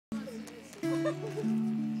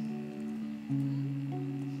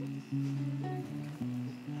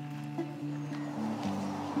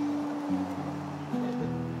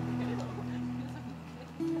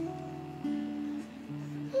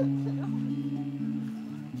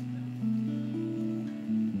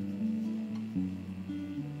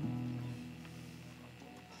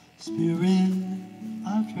Spirit,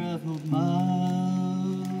 I've traveled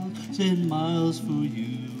miles and miles for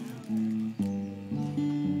you.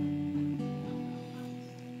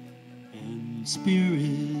 And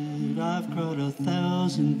Spirit, I've cried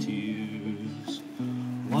 1,000 tears,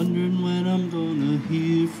 wondering when I'm gonna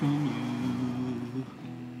hear from you.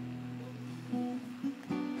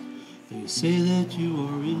 They say that you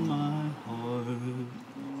are in my heart.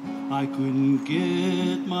 I couldn't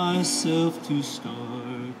get myself to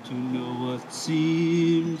start to know what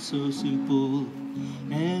seemed so simple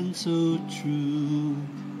and so true.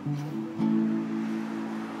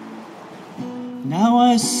 Now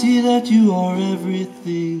I see that you are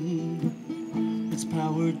everything. It's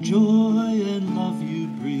power, joy, and love you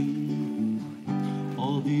bring.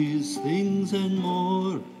 All these things and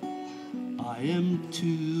more, I am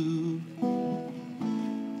too.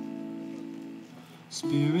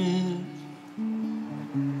 Spirit,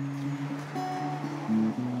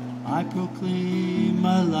 I proclaim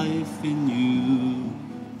my life in you.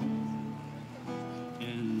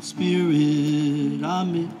 And Spirit,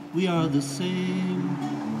 we are the same.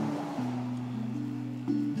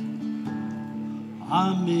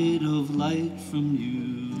 I'm made of light from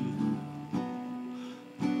you.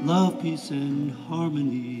 Love, peace, and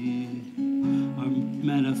harmony are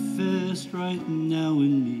manifest right now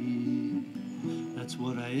in me. That's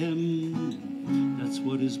what I am, that's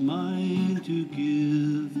what is mine to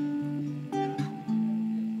give.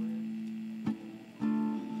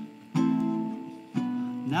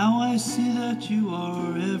 Now I see that you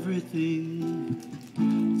are everything.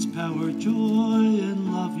 It's power, joy,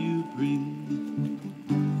 and love you bring.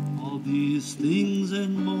 All these things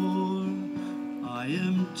and more, I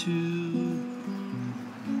am too.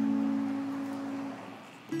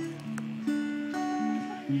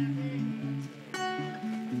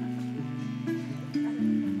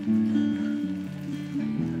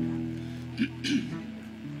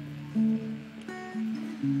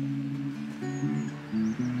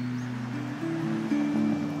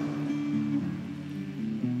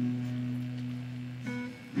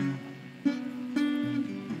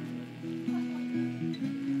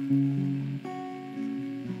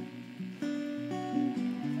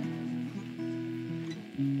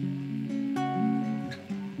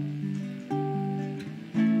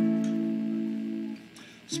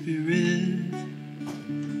 Spirit,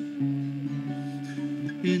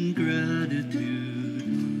 in gratitude,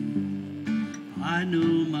 I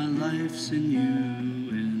know my life's in you.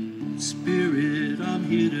 And Spirit, I'm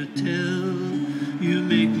here to tell you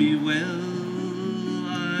make me well.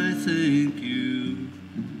 I thank you.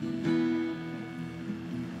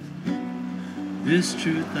 This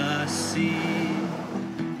truth I see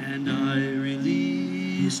and I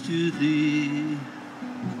release to thee.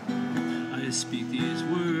 I speak these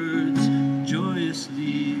words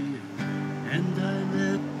joyously, and I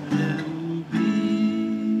let them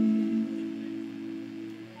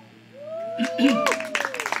be.